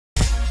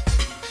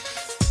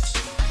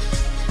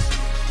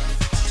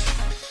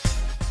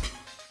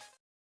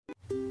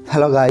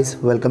Hello guys,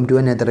 welcome to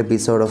another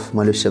episode of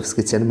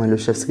MalluChefKitchen.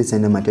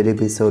 MalluChefKitchen മറ്റൊരു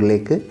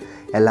എപ്പിസോഡിലേക്ക്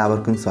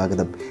എല്ലാവർക്കും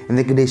സ്വാഗതം.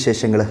 എന്തൊക്കെയുണ്ട്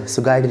വിശേഷങ്ങൾ?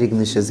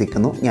 സുഖമായിട്ടിരിക്കുന്നു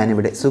വിശ്വസിക്കുന്നു.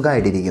 ഞാനിവിടെ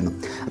സുഖമായിട്ടിരിക്കുന്നു.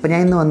 അപ്പോൾ ഞാൻ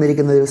ഇന്ന്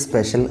വന്നിരിക്കുന്നത് ഒരു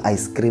സ്പെഷ്യൽ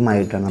ഐസ്ക്രീം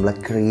ആയിട്ടാണ്. നമ്മളെ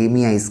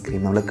ക്രീമി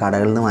ഐസ്ക്രീം നമ്മൾ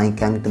കടകളിൽ നിന്ന്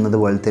വാങ്ങിക്കാൻ കിട്ടുന്നത്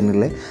പോലെ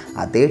തന്നെയുള്ള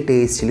അതേ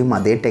ടേസ്റ്റിലും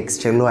അതേ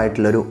ടെക്സ്ചറിലും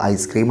ആയിട്ടുള്ളൊരു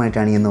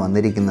ഐസ്ക്രീമായിട്ടാണ് ഇന്ന്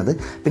വന്നിരിക്കുന്നത്.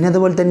 പിന്നെ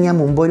അതുപോലെ തന്നെ ഞാൻ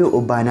മുമ്പൊരു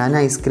ബനാന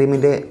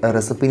ഐസ്ക്രീമിൻ്റെ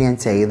റെസിപ്പി ഞാൻ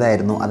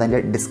ചെയ്തായിരുന്നു.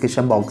 അതെൻ്റെ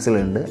ഡിസ്ക്രിപ്ഷൻ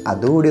ബോക്സിലുണ്ട്,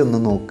 അതുകൂടി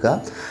ഒന്ന് നോക്കുക.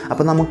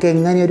 അപ്പോൾ നമുക്ക്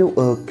എങ്ങനെയൊരു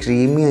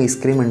ക്രീമി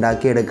ഐസ്ക്രീം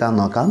ഉണ്ടാക്കിയെടുക്കാൻ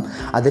നോക്കാം.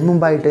 അതിന്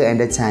മുമ്പായിട്ട്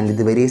എൻ്റെ ചാനൽ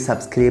ഇതുവരെ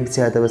സബ്സ്ക്രൈബ്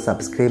ചെയ്യാത്തവർ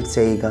സബ്സ്ക്രൈബ് ചെയ്യുക,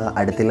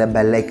 അടുത്തുള്ള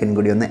ബെല്ലൈക്കൺ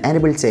കൂടി ഒന്ന്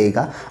എനേബിൾ ചെയ്യുക,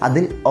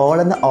 അതിൽ ഓൾ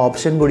എന്ന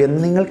ഓപ്ഷൻ കൂടി ഒന്ന്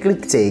നിങ്ങൾ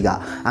ക്ലിക്ക് ചെയ്യുക.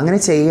 അങ്ങനെ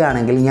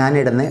ചെയ്യുകയാണെങ്കിൽ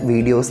ഞാനിടുന്ന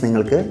വീഡിയോസ്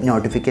നിങ്ങൾക്ക്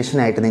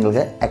നോട്ടിഫിക്കേഷനായിട്ട്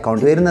നിങ്ങൾക്ക്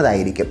അക്കൗണ്ട്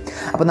വരുന്നതായിരിക്കും.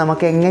 അപ്പോൾ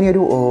നമുക്ക്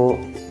എങ്ങനെയൊരു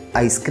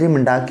ഐസ്ക്രീം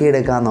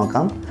ഉണ്ടാക്കിയെടുക്കാൻ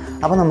നോക്കാം.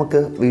 അപ്പോൾ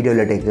നമുക്ക്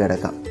വീഡിയോയിലോട്ടേക്ക്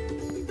കിടക്കാം.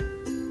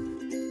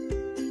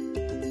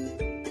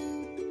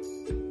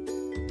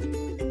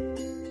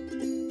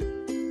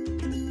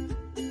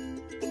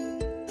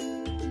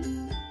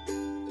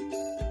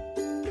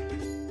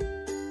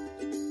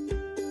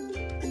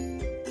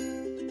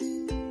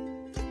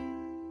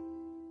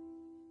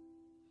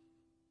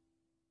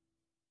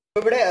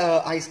 ഇവിടെ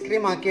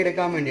ഐസ്ക്രീം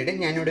ആക്കിയെടുക്കാൻ വേണ്ടിയിട്ട്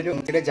ഞാനിവിടെ ഒരു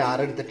മിക്സിയുടെ ജാർ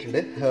എടുത്തിട്ടുണ്ട്.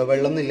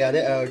 വെള്ളമൊന്നും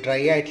ഇല്ലാതെ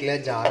ഡ്രൈ ആയിട്ടുള്ള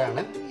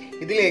ജാറാണ്.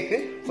 ഇതിലേക്ക്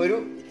ഒരു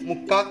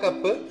 3/4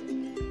 കപ്പ്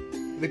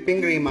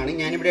വിപ്പിംഗ് ക്രീമാണ്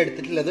ഞാനിവിടെ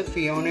എടുത്തിട്ടുള്ളത്.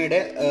 ഫിയോണയുടെ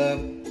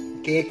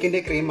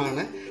കേക്കിൻ്റെ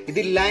ക്രീമാണ്.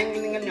 ഇതില്ല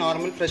എങ്കിൽ നിങ്ങൾ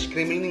നോർമൽ ഫ്രഷ്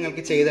ക്രീമിൽ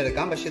നിങ്ങൾക്ക്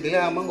ചെയ്തെടുക്കാം. പക്ഷെ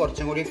ഇതിലാകുമ്പോൾ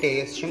കുറച്ചും കൂടി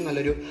ടേസ്റ്റും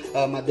നല്ലൊരു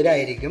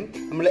മധുരമായിരിക്കും.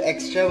 നമ്മൾ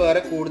എക്സ്ട്രാ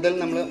വേറെ കൂടുതൽ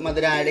നമ്മൾ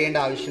മധുരം ആഡ് ചെയ്യേണ്ട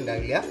ആവശ്യം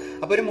ഉണ്ടാവില്ല.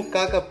 അപ്പോൾ ഒരു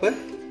 3/4 കപ്പ്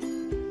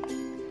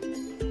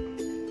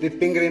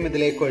വിപ്പിംഗ് ക്രീം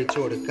ഇതിലേക്ക് ഒഴിച്ചു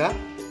കൊടുക്കുക.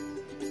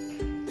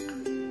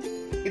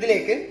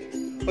 ഇതിലേക്ക്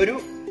ഒരു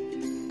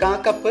 1/4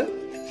 കപ്പ്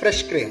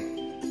ഫ്രഷ്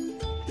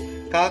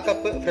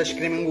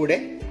ക്രീമും കൂടെ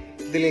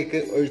ഇതിലേക്ക്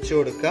ഒഴിച്ചു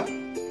കൊടുക്കുക.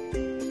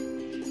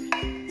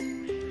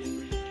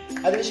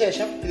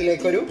 അതിനുശേഷം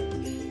ഇതിലേക്കൊരു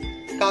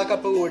 1/4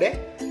 കപ്പ് കൂടെ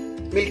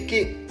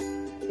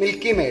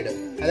മിൽക്കി മെയ്ഡ്,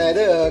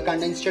 അതായത്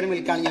കണ്ടൻസ്ഡ്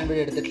മിൽക്കാണ് ഞാൻ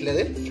ഇവിടെ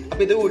എടുത്തിട്ടുള്ളത്.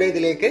 അപ്പോൾ ഇതുകൂടെ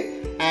ഇതിലേക്ക്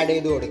ആഡ്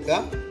ചെയ്ത്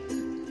കൊടുക്കുക.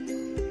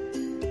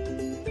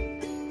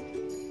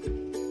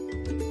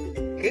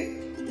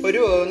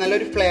 ഒരു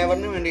നല്ലൊരു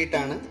ഫ്ലേവറിന്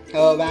വേണ്ടിയിട്ടാണ്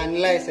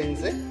വാനില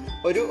എസൻസ്,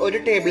 ഒരു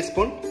ടേബിൾ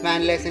സ്പൂൺ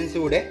വാനില എസൻസ്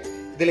കൂടെ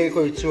ഇതിലേക്ക്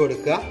ഒഴിച്ചു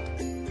കൊടുക്കുക.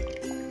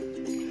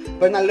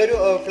 അപ്പോൾ നല്ലൊരു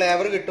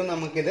ഫ്ലേവർ കിട്ടും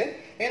നമുക്കിത്.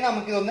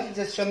 നമുക്കിതൊന്ന്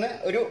ജസ്റ്റ് ഒന്ന്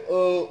ഒരു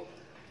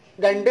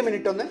 2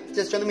 മിനിറ്റ് ഒന്ന്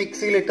ജസ്റ്റ് ഒന്ന്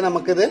മിക്സിയിലിട്ട്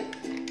നമുക്കിത്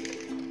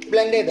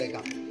ബ്ലെൻഡ്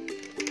ചെയ്തെടുക്കാം.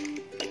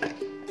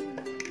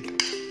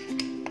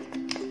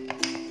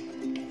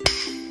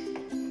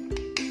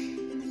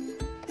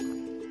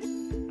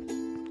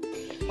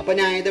 അപ്പോൾ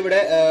ഞാനിതിവിടെ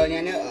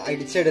ഞാൻ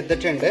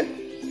അടിച്ചെടുത്തിട്ടുണ്ട്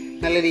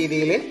നല്ല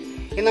രീതിയിൽ.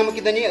 ഇനി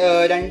നമുക്കിതിന്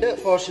 2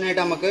 പോർഷനായിട്ട്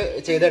നമുക്ക്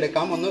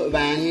ചെയ്തെടുക്കാം. ഒന്ന്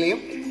വാനിലയും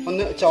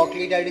ഒന്ന്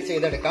ചോക്ലേറ്റ് ആയിട്ട്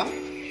ചെയ്തെടുക്കാം.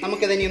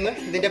 നമുക്കിതിനി ഒന്ന്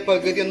ഇതിൻ്റെ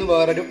പകുതി ഒന്ന്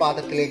വേറൊരു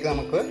പാത്രത്തിലേക്ക്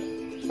നമുക്ക്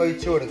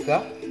ഒഴിച്ചു കൊടുക്കുക.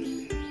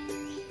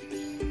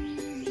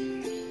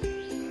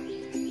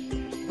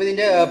 അപ്പോൾ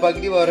ഇതിൻ്റെ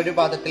പകുതി വേറൊരു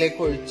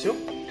പാത്രത്തിലേക്ക് ഒഴിച്ചു.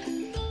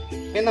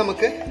 ഇനി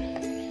നമുക്ക്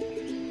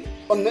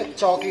ഒന്ന്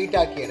ചോക്ലേറ്റ്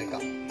ആക്കി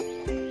എടുക്കാം.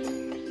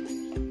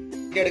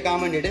 എടുക്കാൻ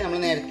വേണ്ടിയിട്ട് നമ്മൾ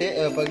നേരത്തെ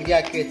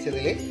പകുതിയാക്കി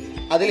വെച്ചതിൽ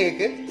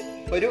അതിലേക്ക്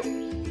ഒരു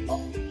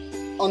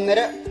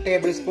 1.5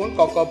 ടേബിൾ സ്പൂൺ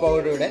കൊക്കോ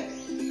പൗഡർ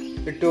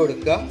ഇട്ട്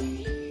കൊടുക്കുക.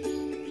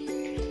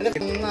 എന്നിട്ട്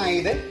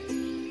നന്നായിട്ട്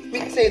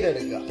മിക്സ്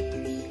ചെയ്തെടുക്കുക.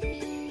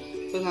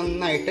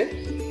 നന്നായിട്ട്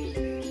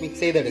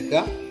മിക്സ് ചെയ്തെടുക്കുക.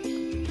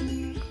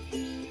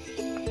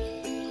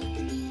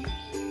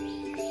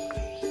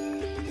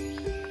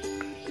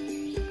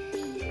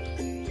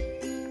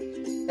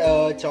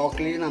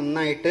 ചോക്ലേറ്റ്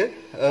നന്നായിട്ട്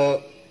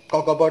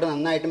കൊക്കോ പൗഡർ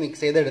നന്നായിട്ട്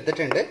മിക്സ്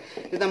ചെയ്തെടുത്തിട്ടുണ്ട്.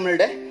 ഇത്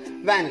നമ്മളുടെ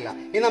വാനില.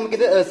 ഇനി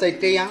നമുക്കിത്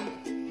സെറ്റ് ചെയ്യാം.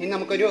 ഇനി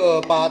നമുക്കൊരു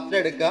പാത്രം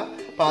എടുക്കുക.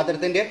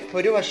 പാത്രത്തിൻ്റെ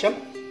ഒരു വശം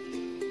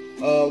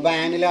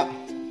വാനില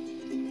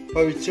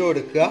ഒഴിച്ചു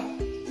കൊടുക്കുക.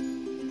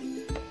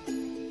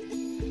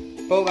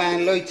 ഇപ്പോൾ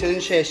വാനില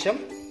ഒഴിച്ചതിന് ശേഷം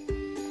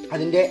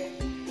അതിൻ്റെ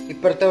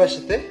ഇപ്പുറത്തെ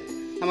വശത്ത്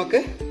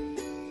നമുക്ക്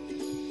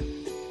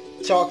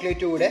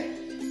ചോക്ലേറ്റ് കൂടെ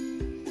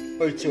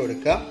ഒഴിച്ചു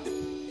കൊടുക്കുക.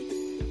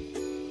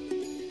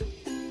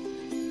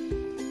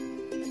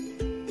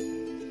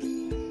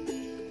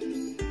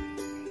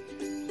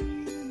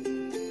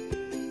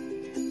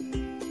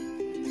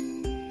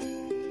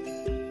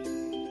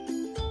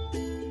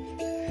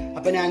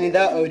 അപ്പോൾ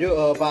ഞാനിതാ ഒരു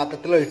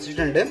പാത്രത്തിൽ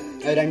ഒഴിച്ചിട്ടുണ്ട്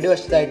 2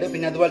 വശത്തായിട്ട്.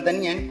 പിന്നെ അതുപോലെ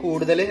തന്നെ ഞാൻ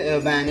കൂടുതൽ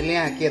വാനില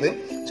ആക്കിയത്.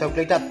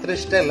 ചോക്ലേറ്റ് അത്ര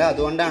ഇഷ്ടമല്ല,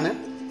 അതുകൊണ്ടാണ്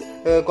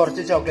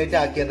കുറച്ച് ചോക്ലേറ്റ്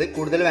ആക്കിയത്,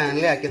 കൂടുതൽ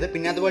വാനില ആക്കിയത്.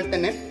 പിന്നെ അതുപോലെ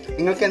തന്നെ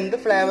നിങ്ങൾക്ക് എന്ത്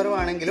ഫ്ലേവർ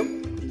വേണമെങ്കിലും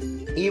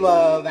ഈ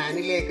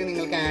വാനിലയൊക്കെ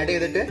നിങ്ങൾക്ക് ആഡ്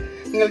ചെയ്തിട്ട്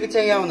നിങ്ങൾക്ക്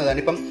ചെയ്യാവുന്നതാണ്.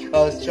 ഇപ്പം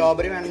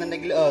സ്ട്രോബെറി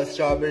വേണമെന്നുണ്ടെങ്കിൽ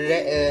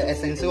സ്ട്രോബെറിയുടെ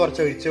എസൻസ്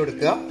കുറച്ച് ഒഴിച്ചു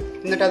കൊടുക്കുക.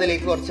 എന്നിട്ട്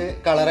അതിലേക്ക് കുറച്ച്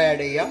കളർ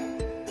ആഡ് ചെയ്യുക.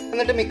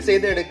 എന്നിട്ട് മിക്സ്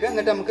ചെയ്തെടുക്കുക.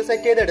 എന്നിട്ട് നമുക്ക്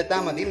സെറ്റ്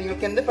ചെയ്തെടുത്താൽ മതി.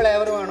 നിങ്ങൾക്ക് എന്ത്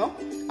ഫ്ലേവർ വേണോ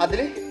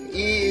അതിൽ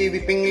ഈ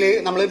വിപ്പിങ്ങിൽ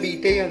നമ്മൾ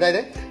ബീറ്റ് ചെയ്യും,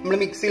 അതായത് നമ്മൾ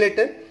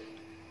മിക്സിയിലിട്ട്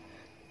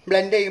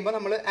ബ്ലെൻഡ് ചെയ്യുമ്പോൾ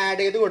നമ്മൾ ആഡ്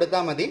ചെയ്ത്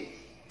കൊടുത്താൽ മതി.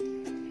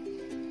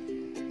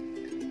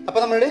 അപ്പോൾ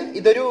നമ്മൾ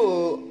ഇതൊരു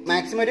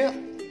മാക്സിമം ഒരു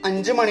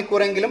 5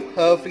 മണിക്കൂറെങ്കിലും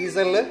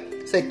ഫ്രീസറിൽ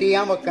സെറ്റ്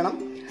ചെയ്യാൻ വെക്കണം.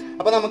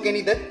 അപ്പോൾ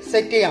നമുക്കിനി ഇത്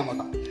സെറ്റ് ചെയ്യാൻ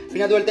വെക്കാം.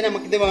 പിന്നെ അതുപോലെ തന്നെ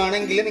നമുക്കിത്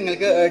വേണമെങ്കിൽ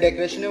നിങ്ങൾക്ക്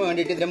ഡെക്കറേഷന്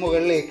വേണ്ടിയിട്ട് ഇതിൻ്റെ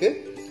മുകളിലേക്ക്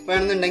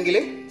വേണമെന്നുണ്ടെങ്കിൽ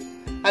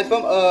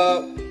അല്പം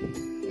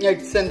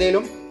നട്ട്സ്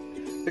എന്തെങ്കിലും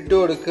ഇട്ട്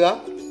കൊടുക്കുക.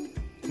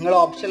 നിങ്ങൾ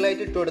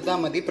ഓപ്ഷണലായിട്ട് ഇട്ട് കൊടുത്താൽ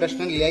മതി,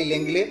 പ്രശ്നമില്ല.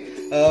 ഇല്ലെങ്കിൽ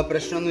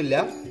പ്രശ്നമൊന്നുമില്ല.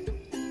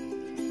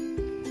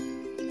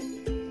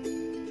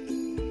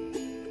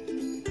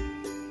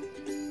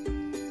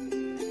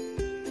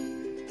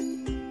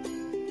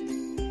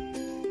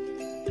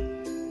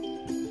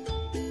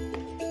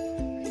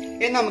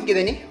 ഇനി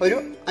നമുക്കിതിന് ഒരു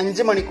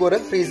 5 മണിക്കൂർ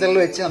ഫ്രീസറിൽ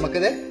വെച്ച്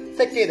നമുക്കിത്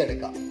സെറ്റ്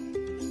ചെയ്തെടുക്കാം.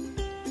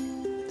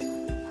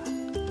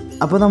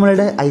 അപ്പോൾ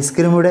നമ്മളുടെ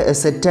ഐസ്ക്രീം ഇവിടെ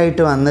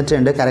സെറ്റായിട്ട്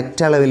വന്നിട്ടുണ്ട്.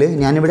 കറക്റ്റ് അളവിൽ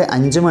ഞാനിവിടെ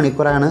 5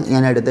 മണിക്കൂറാണ്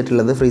ഞാൻ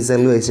എടുത്തിട്ടുള്ളത്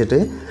ഫ്രീസറിൽ വെച്ചിട്ട്.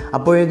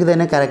 അപ്പോഴേക്ക്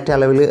തന്നെ കറക്റ്റ്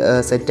അളവിൽ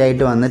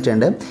സെറ്റായിട്ട്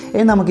വന്നിട്ടുണ്ട്.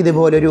 ഇനി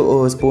നമുക്കിതുപോലെ ഒരു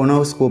സ്പൂണോ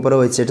സ്കൂപ്പറോ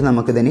വെച്ചിട്ട്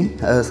നമുക്കിതിന്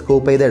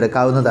സ്കൂപ്പ്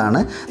ചെയ്തെടുക്കാവുന്നതാണ്.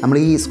 നമ്മൾ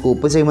ഈ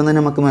സ്കൂപ്പ് ചെയ്യുമ്പോൾ തന്നെ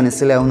നമുക്ക്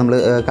മനസ്സിലാവും നമ്മൾ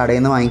കടയിൽ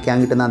നിന്ന്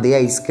വാങ്ങിക്കാൻ കിട്ടുന്ന അതേ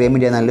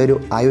ഐസ്ക്രീമിൻ്റെ നല്ലൊരു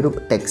ഒരു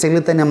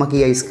ടെക്സ്ചറിൽ തന്നെ നമുക്ക്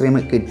ഈ ഐസ്ക്രീം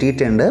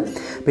കിട്ടിയിട്ടുണ്ട്.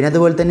 പിന്നെ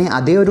അതുപോലെ തന്നെ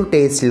അതേ ഒരു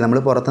ടേസ്റ്റിൽ നമ്മൾ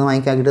പുറത്തുനിന്ന്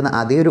വാങ്ങിക്കാൻ കിട്ടുന്ന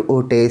അതേ ഒരു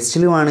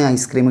ടേസ്റ്റിലുമാണ്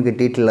ഐസ്ക്രീം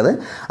കിട്ടിയിട്ടുള്ളത്.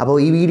 അപ്പോൾ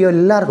ഈ വീഡിയോ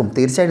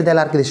തീർച്ചയായിട്ടും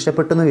എല്ലാവർക്കും ഇത്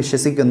ഇഷ്ടപ്പെട്ടെന്ന്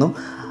വിശ്വസിക്കുന്നു.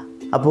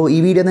 അപ്പോൾ ഈ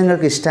വീഡിയോ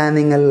നിങ്ങൾക്ക് ഇഷ്ടമായി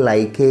നിങ്ങൾ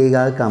ലൈക്ക് ചെയ്യുക,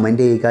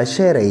 കമൻറ്റ് ചെയ്യുക,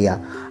 ഷെയർ ചെയ്യുക.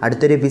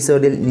 അടുത്തൊരു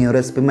എപ്പിസോഡിൽ ന്യൂ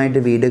റെസിപ്പിയുമായിട്ട്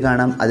വീഡിയോ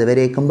കാണാം.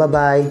 അതുവരേക്കും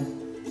ബൈ.